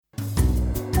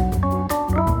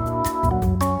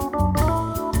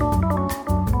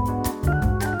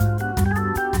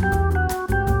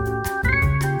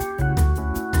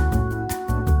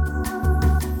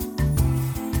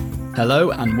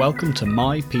Hello and welcome to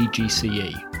My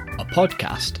PGCE, a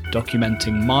podcast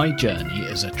documenting my journey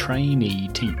as a trainee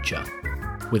teacher,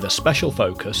 with a special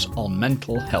focus on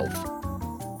mental health.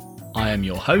 I am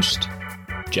your host,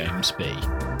 James B.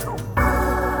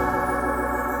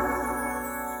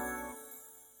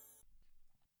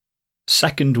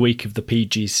 Second week of the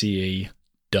PGCE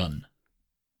done,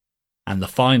 and the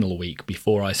final week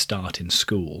before I start in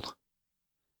school.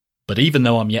 But even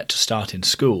though I'm yet to start in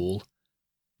school,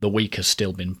 the week has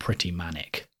still been pretty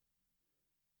manic.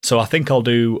 So I think I'll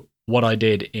do what I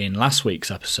did in last week's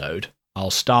episode.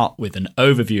 I'll start with an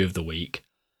overview of the week,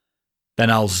 then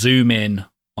I'll zoom in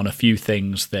on a few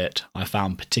things that I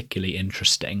found particularly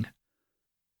interesting,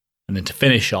 and then to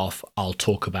finish off, I'll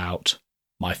talk about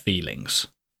my feelings.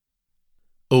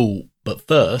 Oh, but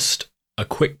first, a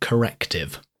quick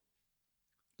corrective.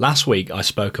 Last week I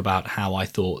spoke about how I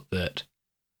thought that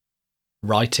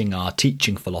writing our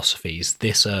teaching philosophies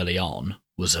this early on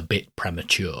was a bit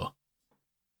premature.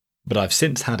 But I've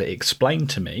since had it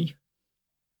explained to me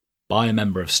by a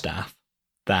member of staff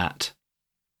that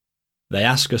they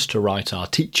ask us to write our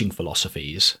teaching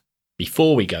philosophies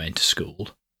before we go into school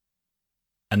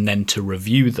and then to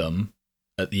review them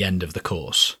at the end of the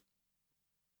course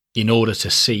in order to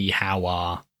see how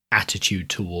our attitude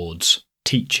towards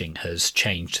teaching has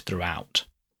changed throughout,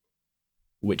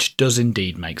 which does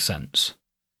indeed make sense.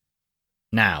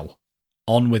 Now,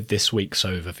 on with this week's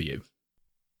overview.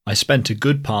 I spent a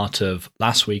good part of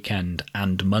last weekend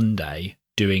and Monday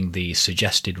doing the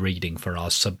suggested reading for our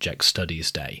subject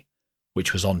studies day,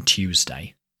 which was on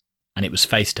Tuesday, and it was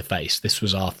face-to-face. This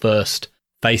was our first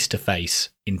face-to-face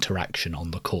interaction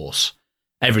on the course.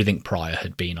 Everything prior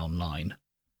had been online.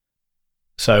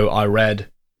 So I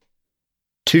read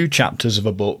 2 chapters of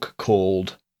a book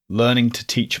called Learning to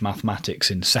Teach Mathematics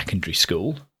in Secondary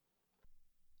School.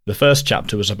 The first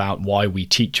chapter was about why we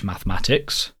teach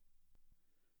mathematics,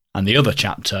 and the other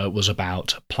chapter was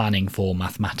about planning for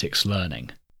mathematics learning.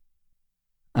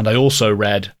 And I also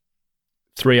read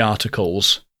 3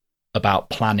 articles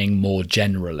about planning more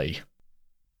generally.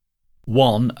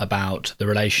 One about the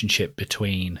relationship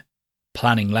between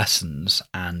planning lessons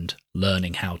and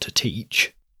learning how to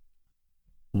teach.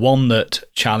 One that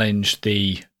challenged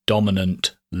the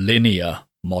dominant linear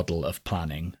model of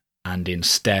planning and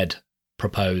instead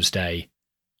proposed a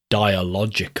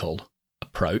dialogical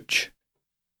approach,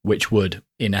 which would,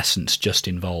 in essence, just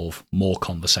involve more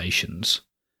conversations.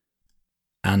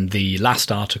 And the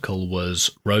last article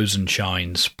was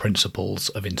Rosenshine's Principles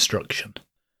of Instruction,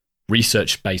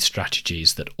 research-based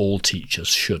strategies that all teachers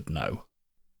should know.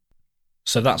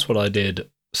 So that's what I did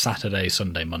Saturday,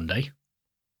 Sunday, Monday.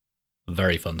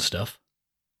 Very fun stuff.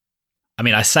 I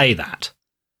mean, I say that,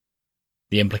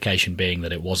 the implication being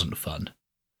that it wasn't fun,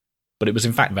 but it was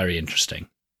in fact very interesting,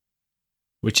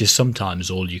 which is sometimes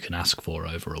all you can ask for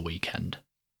over a weekend.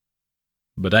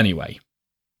 But anyway,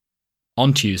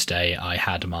 on Tuesday I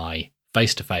had my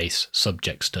face-to-face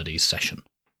subject studies session.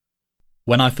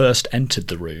 When I first entered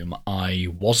the room, I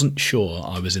wasn't sure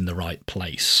I was in the right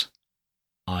place.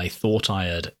 I thought I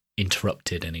had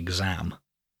interrupted an exam.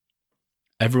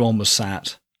 Everyone was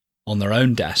sat on their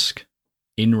own desk,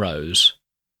 in rows,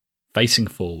 facing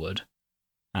forward,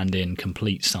 and in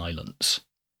complete silence.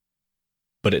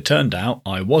 But it turned out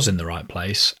I was in the right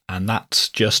place, and that's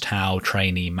just how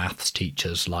trainee maths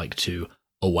teachers like to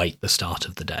await the start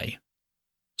of the day.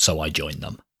 So I joined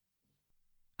them.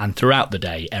 And throughout the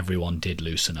day, everyone did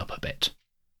loosen up a bit.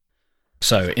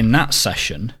 So in that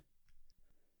session,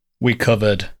 we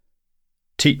covered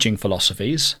teaching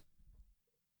philosophies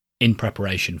in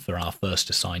preparation for our first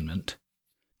assignment.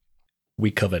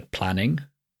 We covered planning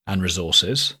and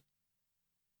resources,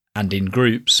 and in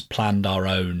groups planned our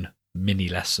own mini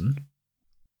lesson.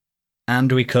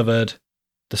 And we covered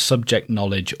the subject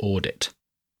knowledge audit,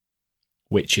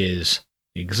 which is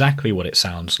exactly what it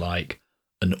sounds like,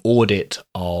 an audit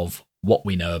of what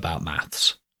we know about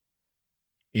maths,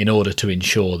 in order to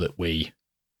ensure that we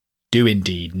do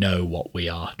indeed know what we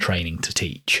are training to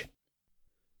teach.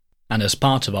 And as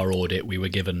part of our audit, we were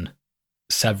given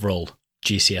several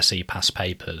GCSE past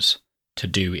papers to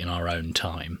do in our own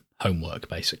time, homework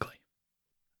basically.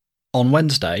 On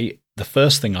Wednesday, the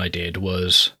first thing I did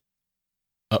was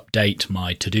update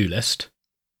my to-do list,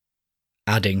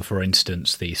 adding, for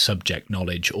instance, the subject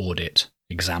knowledge audit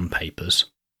exam papers,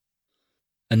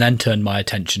 and then turned my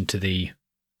attention to the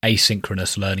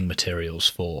asynchronous learning materials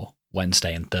for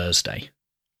Wednesday and Thursday.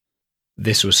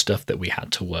 This was stuff that we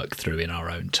had to work through in our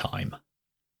own time.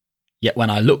 Yet when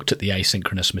I looked at the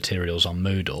asynchronous materials on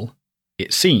Moodle,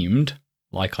 it seemed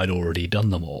like I'd already done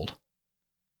them all.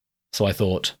 So I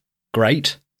thought,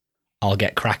 great, I'll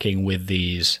get cracking with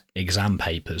these exam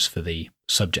papers for the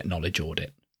subject knowledge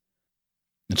audit.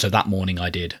 And so that morning I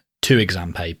did 2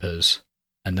 exam papers,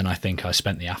 and then I think I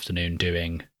spent the afternoon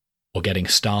doing or getting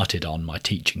started on my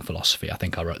teaching philosophy. I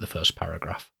think I wrote the first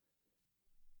paragraph.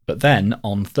 But then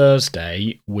on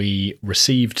Thursday, we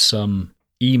received some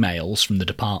emails from the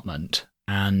department,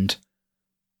 and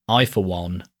I, for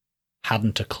one,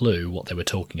 hadn't a clue what they were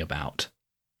talking about.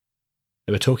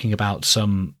 They were talking about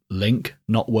some link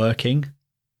not working,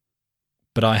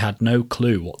 but I had no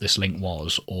clue what this link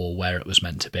was or where it was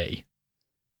meant to be,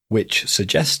 which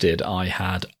suggested I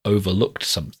had overlooked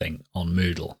something on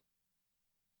Moodle.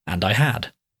 And I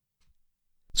had.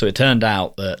 So it turned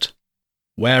out that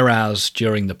whereas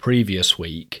during the previous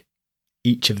week,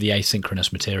 each of the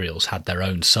asynchronous materials had their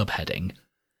own subheading,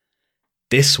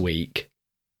 this week,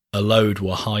 a load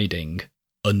were hiding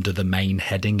under the main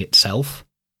heading itself.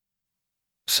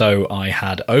 So I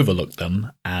had overlooked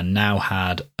them and now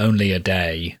had only a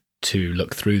day to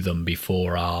look through them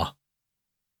before our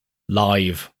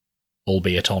live,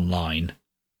 albeit online,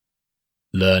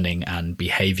 learning and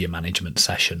behaviour management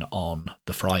session on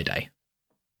the Friday.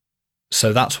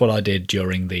 So that's what I did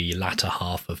during the latter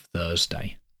half of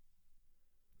Thursday.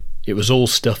 It was all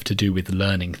stuff to do with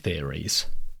learning theories,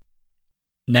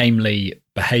 namely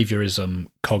behaviourism,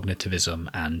 cognitivism,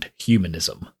 and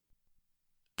humanism.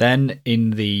 Then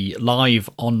in the live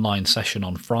online session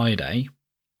on Friday,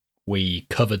 we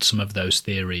covered some of those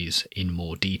theories in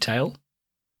more detail,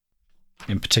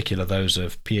 in particular those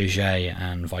of Piaget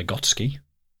and Vygotsky,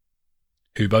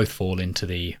 who both fall into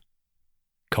the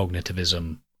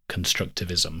cognitivism,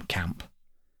 constructivism camp.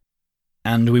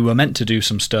 And we were meant to do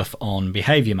some stuff on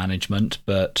behaviour management,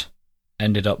 but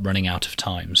ended up running out of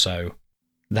time, so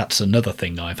that's another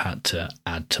thing I've had to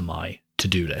add to my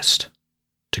to-do list,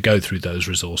 to go through those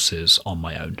resources on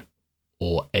my own,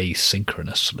 or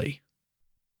asynchronously.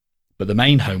 But the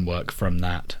main homework from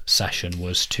that session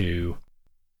was to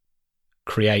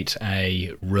create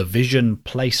a revision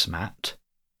placemat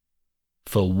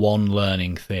for one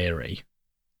learning theory,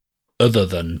 other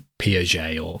than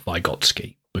Piaget or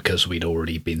Vygotsky, because we'd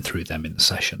already been through them in the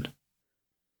session,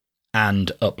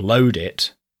 and upload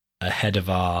it ahead of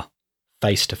our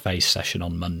face-to-face session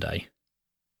on Monday.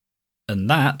 And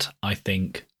that, I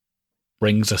think,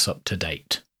 brings us up to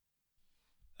date.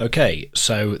 Okay,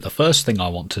 so the first thing I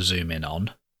want to zoom in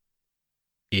on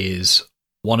is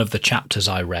one of the chapters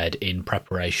I read in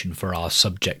preparation for our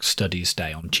subject studies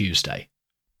day on Tuesday.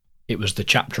 It was the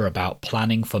chapter about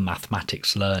planning for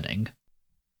mathematics learning,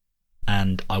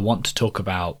 and I want to talk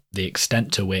about the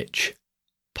extent to which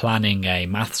planning a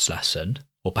maths lesson,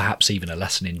 or perhaps even a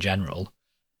lesson in general,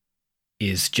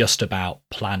 is just about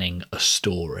planning a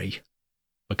story,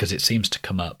 because it seems to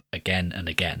come up again and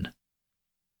again,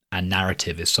 and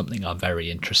narrative is something I'm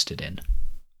very interested in.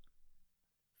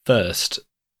 First,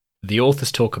 the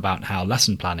authors talk about how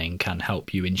lesson planning can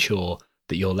help you ensure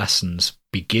that your lessons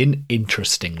begin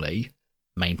interestingly,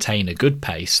 maintain a good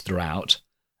pace throughout,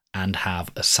 and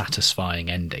have a satisfying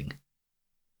ending.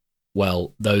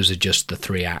 Well, those are just the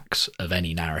 3 acts of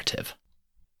any narrative.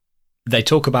 They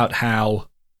talk about how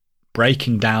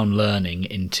breaking down learning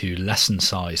into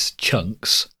lesson-sized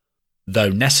chunks, though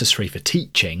necessary for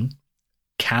teaching,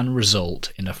 can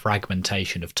result in a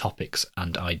fragmentation of topics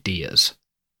and ideas,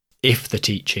 if the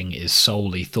teaching is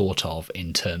solely thought of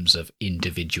in terms of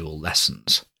individual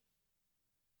lessons.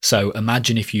 So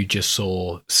imagine if you just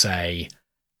saw, say,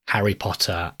 Harry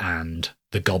Potter and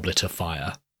the Goblet of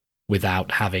Fire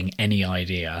without having any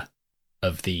idea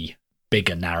of the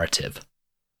bigger narrative.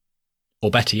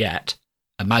 Or better yet,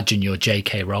 imagine you're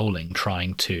J.K. Rowling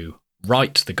trying to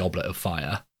write the Goblet of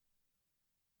Fire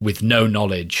with no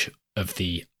knowledge of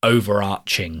the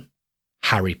overarching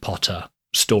Harry Potter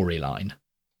storyline.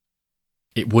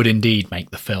 It would indeed make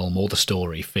the film or the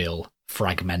story feel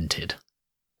fragmented.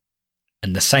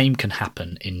 And the same can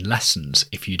happen in lessons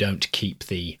if you don't keep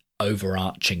the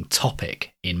overarching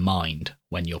topic in mind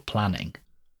when you're planning.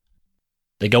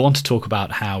 They go on to talk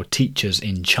about how teachers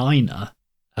in China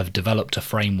have developed a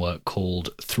framework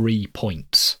called 3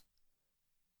 points.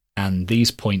 And these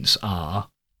points are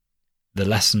the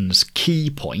lesson's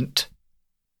key point,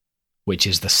 which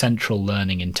is the central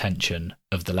learning intention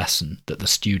of the lesson that the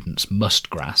students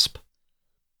must grasp.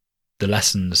 The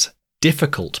lesson's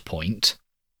difficult point,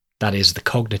 that is the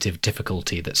cognitive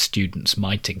difficulty that students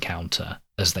might encounter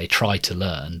as they try to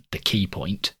learn the key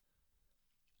point.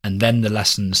 And then the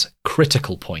lesson's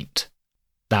critical point,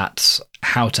 that's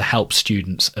how to help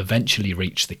students eventually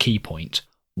reach the key point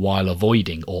while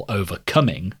avoiding or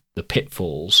overcoming the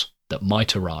pitfalls that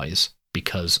might arise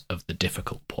because of the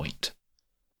difficult point.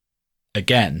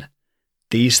 Again,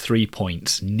 These 3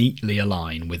 points neatly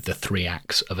align with the 3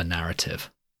 acts of a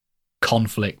narrative: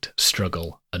 conflict,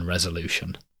 struggle, and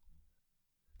resolution.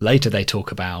 Later they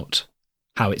talk about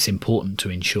how it's important to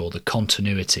ensure the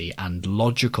continuity and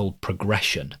logical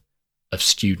progression of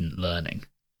student learning.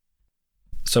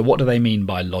 So what do they mean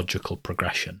by logical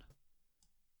progression?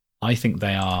 I think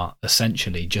they are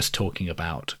essentially just talking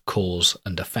about cause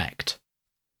and effect,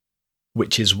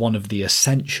 which is one of the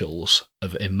essentials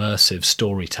of immersive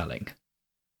storytelling.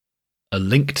 A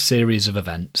linked series of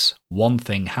events, one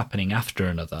thing happening after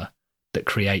another, that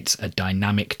creates a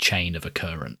dynamic chain of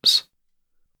occurrence.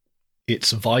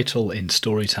 It's vital in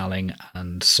storytelling,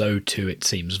 and so too it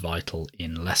seems vital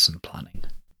in lesson planning.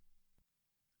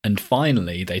 And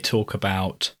finally, they talk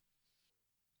about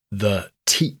the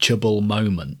teachable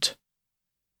moment.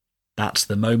 That's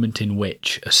the moment in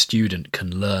which a student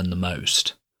can learn the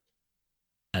most,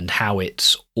 and how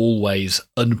it's always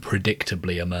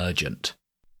unpredictably emergent.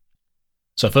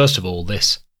 So first of all,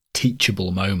 this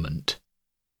teachable moment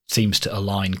seems to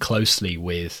align closely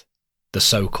with the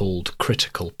so-called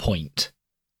critical point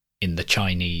in the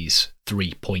Chinese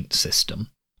 3-point system.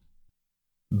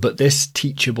 But this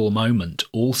teachable moment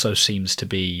also seems to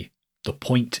be the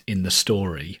point in the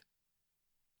story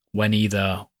when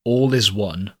either all is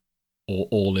won or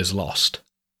all is lost.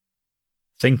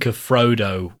 Think of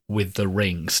Frodo with the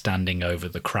ring standing over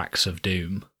the cracks of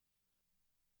doom.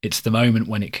 It's the moment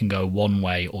when it can go one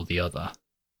way or the other.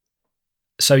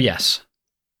 So yes,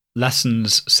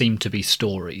 lessons seem to be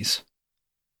stories,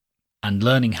 and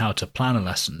learning how to plan a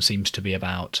lesson seems to be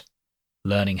about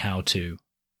learning how to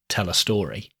tell a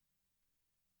story.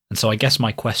 And so I guess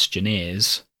my question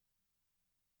is,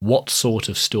 what sort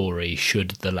of story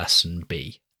should the lesson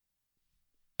be?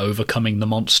 Overcoming the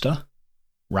monster?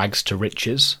 Rags to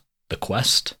riches? The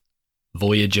quest?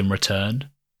 Voyage and return?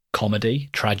 Comedy?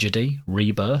 Tragedy?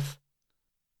 Rebirth?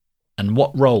 And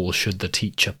what role should the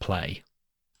teacher play?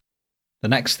 The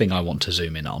next thing I want to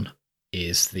zoom in on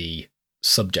is the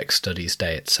subject studies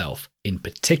day itself, in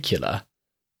particular,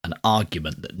 an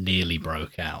argument that nearly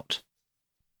broke out.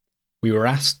 We were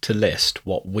asked to list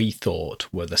what we thought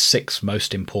were the 6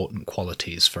 most important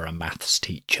qualities for a maths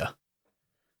teacher.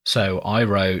 So I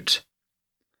wrote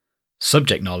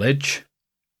subject knowledge,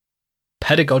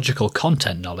 pedagogical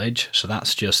content knowledge, so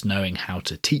that's just knowing how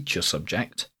to teach your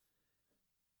subject,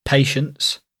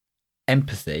 patience,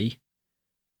 empathy,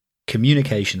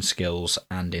 communication skills,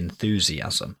 and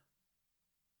enthusiasm.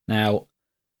 Now,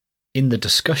 in the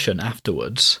discussion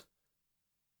afterwards,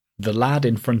 the lad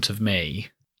in front of me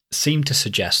seemed to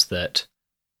suggest that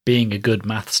being a good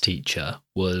maths teacher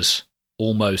was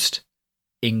almost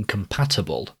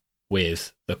incompatible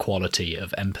with the quality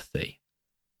of empathy.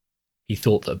 He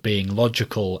thought that being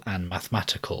logical and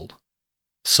mathematical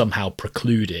somehow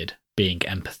precluded being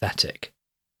empathetic.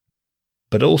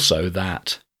 But also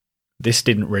that this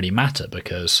didn't really matter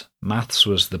because maths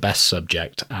was the best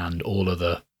subject and all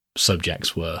other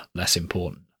subjects were less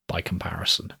important by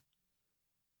comparison.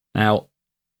 Now,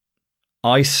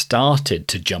 I started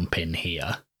to jump in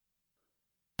here,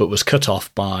 but was cut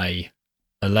off by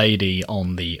a lady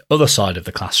on the other side of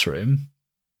the classroom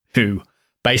who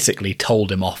basically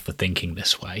told him off for thinking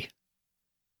this way.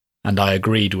 And I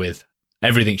agreed with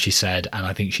everything she said, and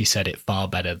I think she said it far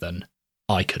better than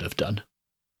I could have done.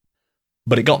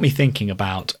 But it got me thinking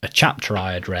about a chapter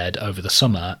I had read over the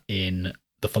summer in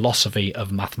The Philosophy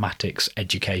of Mathematics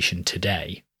Education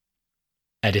Today,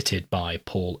 edited by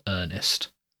Paul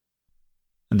Ernest.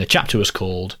 And the chapter was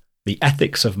called The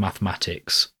Ethics of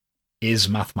Mathematics. Is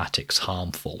Mathematics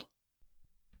Harmful?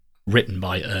 Written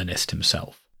by Ernest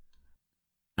himself.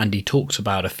 And he talks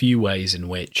about a few ways in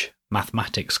which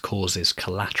mathematics causes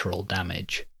collateral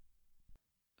damage.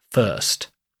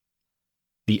 First,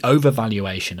 the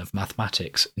overvaluation of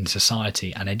mathematics in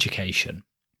society and education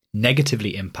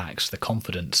negatively impacts the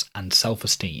confidence and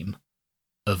self-esteem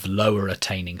of lower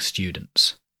attaining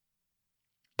students.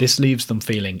 This leaves them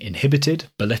feeling inhibited,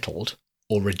 belittled,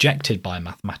 or rejected by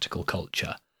mathematical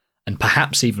culture, and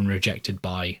perhaps even rejected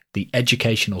by the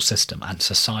educational system and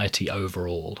society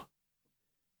overall.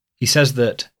 He says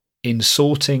that in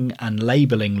sorting and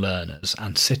labelling learners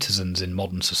and citizens in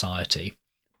modern society,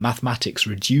 mathematics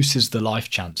reduces the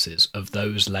life chances of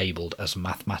those labelled as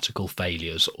mathematical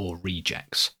failures or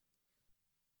rejects.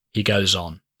 He goes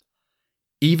on,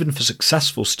 even for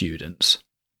successful students,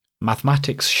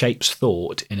 mathematics shapes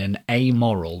thought in an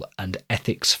amoral and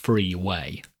ethics-free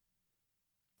way,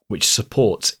 which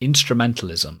supports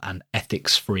instrumentalism and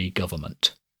ethics-free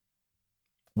government,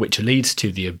 which leads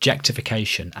to the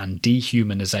objectification and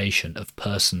dehumanization of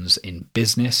persons in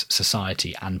business,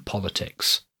 society, and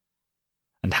politics,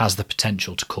 and has the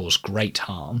potential to cause great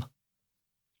harm,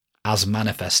 as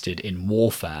manifested in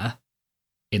warfare,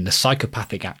 in the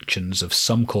psychopathic actions of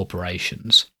some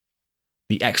corporations,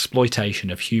 the exploitation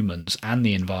of humans and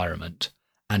the environment,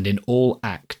 and in all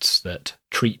acts that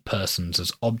treat persons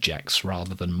as objects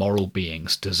rather than moral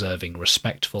beings deserving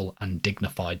respectful and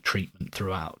dignified treatment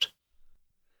throughout.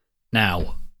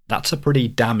 Now, that's a pretty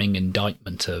damning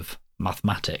indictment of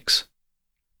mathematics.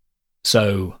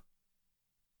 So,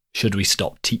 should we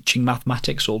stop teaching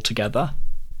mathematics altogether?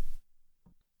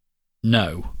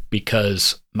 No,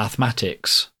 because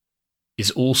mathematics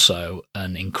is also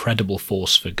an incredible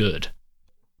force for good.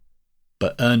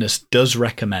 But Ernest does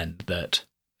recommend that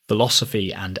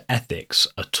philosophy and ethics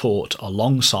are taught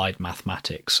alongside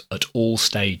mathematics at all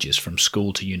stages from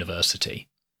school to university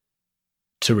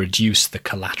to reduce the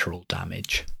collateral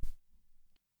damage.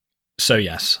 So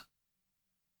yes,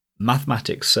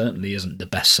 mathematics certainly isn't the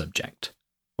best subject,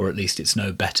 or at least it's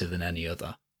no better than any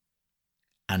other.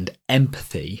 And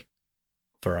empathy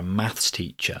for a maths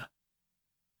teacher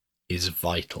is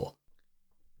vital.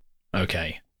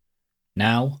 Okay,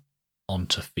 now on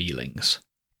to feelings.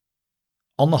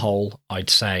 On the whole, I'd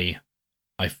say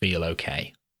I feel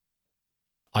okay.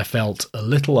 I felt a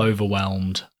little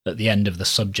overwhelmed at the end of the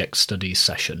subject studies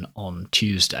session on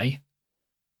Tuesday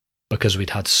because we'd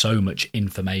had so much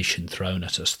information thrown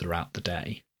at us throughout the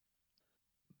day.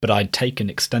 But I'd taken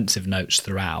extensive notes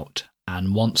throughout,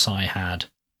 and once I had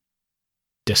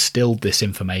distilled this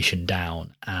information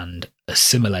down and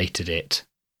assimilated it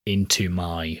into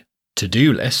my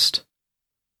to-do list,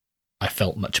 I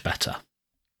felt much better.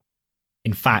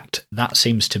 In fact, that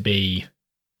seems to be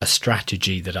a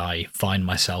strategy that I find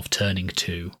myself turning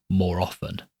to more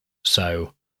often.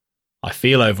 So I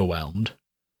feel overwhelmed.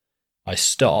 I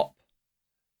stop,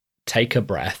 take a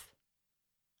breath,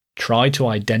 try to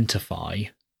identify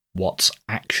what's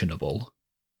actionable.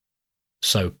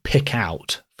 So pick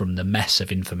out from the mess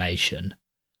of information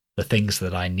the things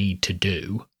that I need to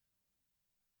do,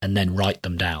 and then write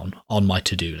them down on my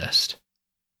to-do list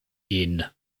in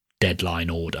deadline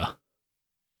order.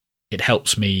 It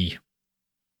helps me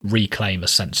reclaim a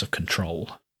sense of control.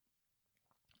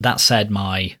 That said,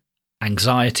 my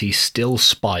anxiety still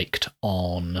spiked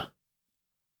on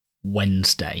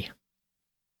Wednesday.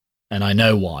 And I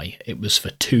know why. It was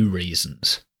for two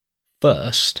reasons.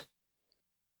 First,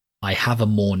 I have a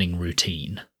morning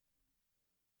routine,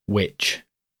 which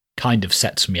kind of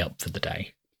sets me up for the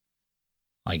day.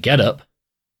 I get up,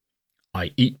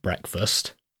 I eat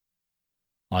breakfast,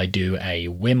 I do a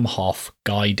Wim Hof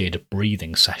guided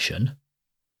breathing session,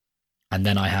 and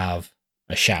then I have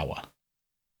a shower.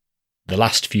 The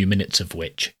last few minutes of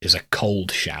which is a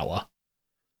cold shower.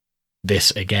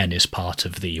 This again is part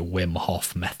of the Wim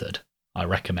Hof method. I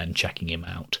recommend checking him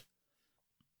out.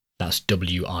 That's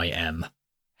WIMHOFF.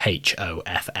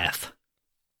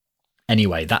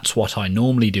 Anyway, that's what I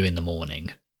normally do in the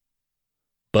morning.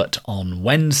 But on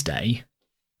Wednesday,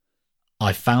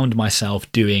 I found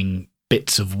myself doing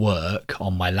bits of work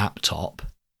on my laptop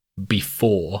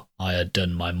before I had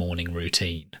done my morning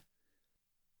routine,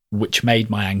 which made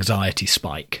my anxiety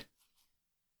spike.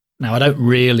 Now, I don't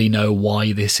really know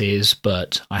why this is,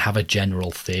 but I have a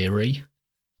general theory.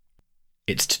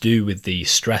 It's to do with the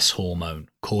stress hormone,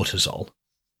 cortisol.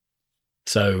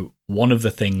 So, one of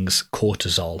the things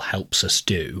cortisol helps us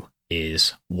do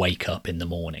is wake up in the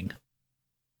morning.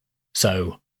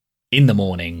 So, in the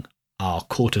morning, our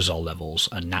cortisol levels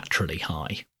are naturally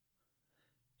high.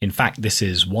 In fact, this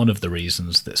is one of the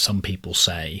reasons that some people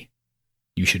say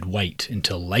you should wait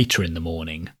until later in the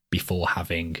morning before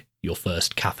having your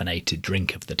first caffeinated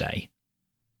drink of the day,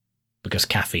 because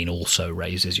caffeine also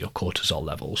raises your cortisol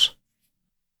levels.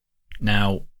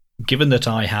 Now, given that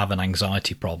I have an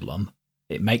anxiety problem,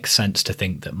 it makes sense to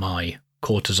think that my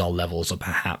cortisol levels are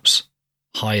perhaps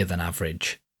higher than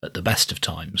average at the best of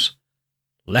times,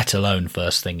 let alone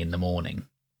first thing in the morning.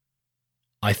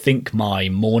 I think my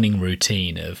morning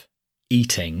routine of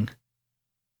eating,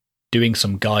 doing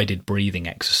some guided breathing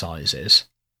exercises,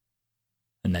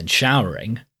 and then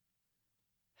showering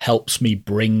helps me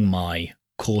bring my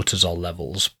cortisol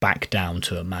levels back down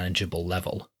to a manageable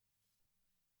level.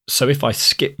 So if I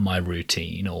skip my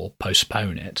routine or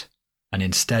postpone it and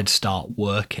instead start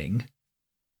working,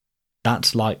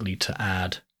 that's likely to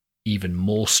add even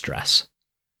more stress,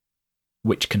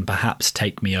 which can perhaps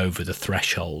take me over the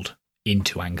threshold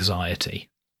into anxiety.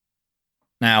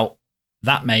 Now,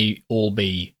 that may all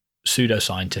be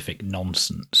pseudoscientific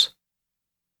nonsense,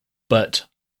 but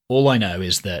all I know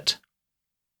is that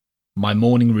my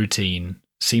morning routine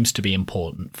seems to be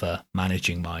important for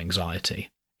managing my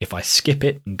anxiety. If I skip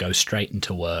it and go straight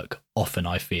into work, often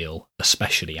I feel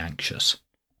especially anxious.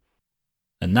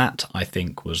 And that, I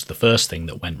think, was the first thing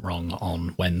that went wrong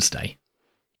on Wednesday.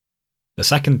 The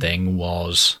second thing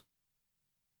was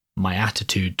my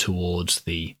attitude towards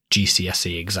the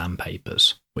GCSE exam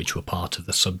papers, which were part of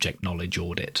the subject knowledge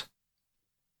audit.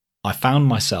 I found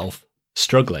myself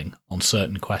struggling on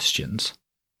certain questions,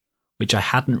 which I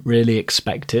hadn't really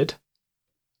expected,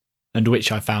 and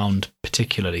which I found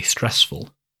particularly stressful.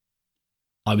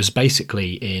 I was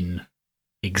basically in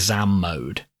exam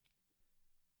mode,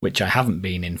 which I haven't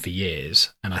been in for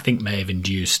years, and I think may have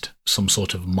induced some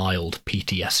sort of mild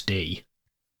PTSD.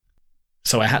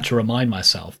 So I had to remind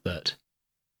myself that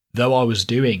though I was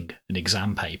doing an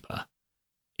exam paper,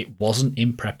 it wasn't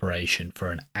in preparation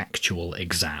for an actual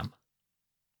exam.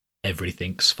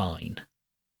 Everything's fine.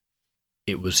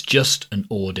 It was just an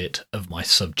audit of my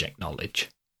subject knowledge.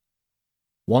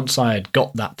 Once I had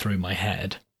got that through my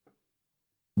head,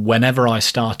 whenever I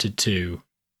started to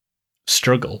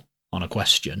struggle on a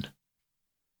question,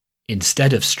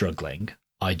 instead of struggling,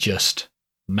 I just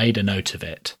made a note of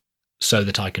it so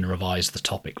that I can revise the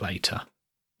topic later,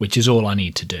 which is all I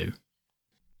need to do.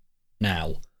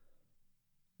 Now,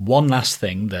 one last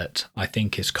thing that I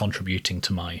think is contributing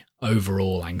to my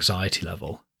overall anxiety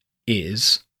level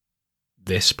is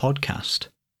this podcast.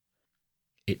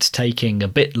 It's taking a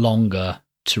bit longer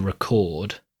to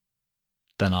record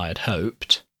than I had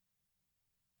hoped,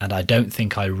 and I don't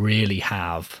think I really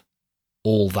have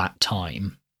all that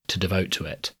time to devote to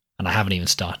it, and I haven't even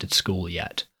started school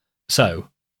yet. So,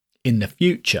 in the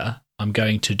future, I'm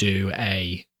going to do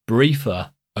a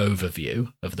briefer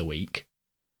overview of the week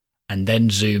and then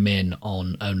zoom in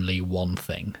on only one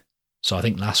thing. So I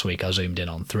think last week I zoomed in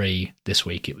on 3, this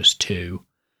week it was 2,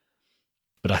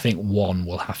 but I think 1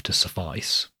 will have to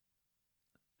suffice.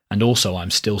 And also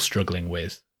I'm still struggling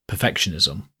with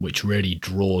perfectionism, which really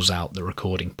draws out the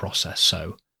recording process,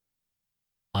 so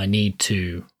I need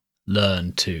to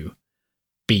learn to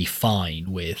be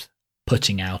fine with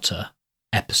putting out a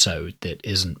episode that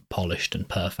isn't polished and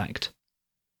perfect.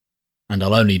 And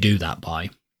I'll only do that by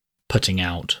putting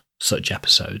out such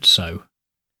episodes, so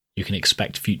you can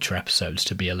expect future episodes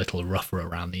to be a little rougher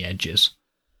around the edges.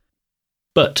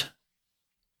 But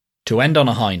to end on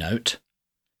a high note,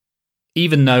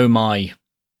 even though my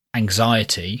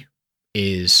anxiety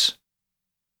is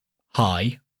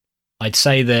high, I'd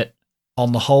say that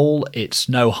on the whole it's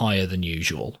no higher than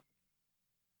usual.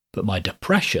 But my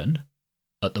depression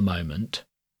at the moment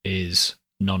is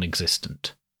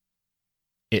non-existent.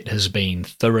 It has been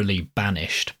thoroughly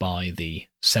banished by the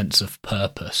sense of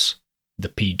purpose the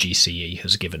PGCE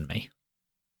has given me.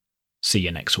 See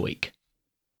you next week.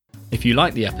 If you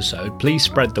like the episode, please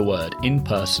spread the word in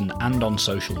person and on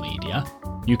social media.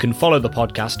 You can follow the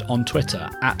podcast on Twitter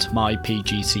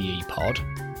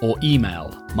 @mypgcepod or email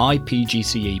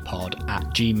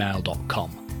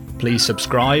mypgcepod@gmail.com. Please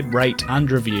subscribe, rate and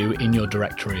review in your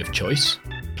directory of choice.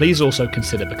 Please also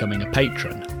consider becoming a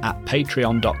patron at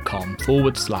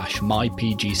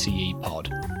patreon.com/mypgcepod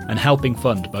and helping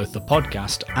fund both the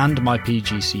podcast and my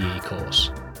PGCE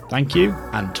course. Thank you,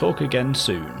 and talk again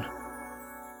soon.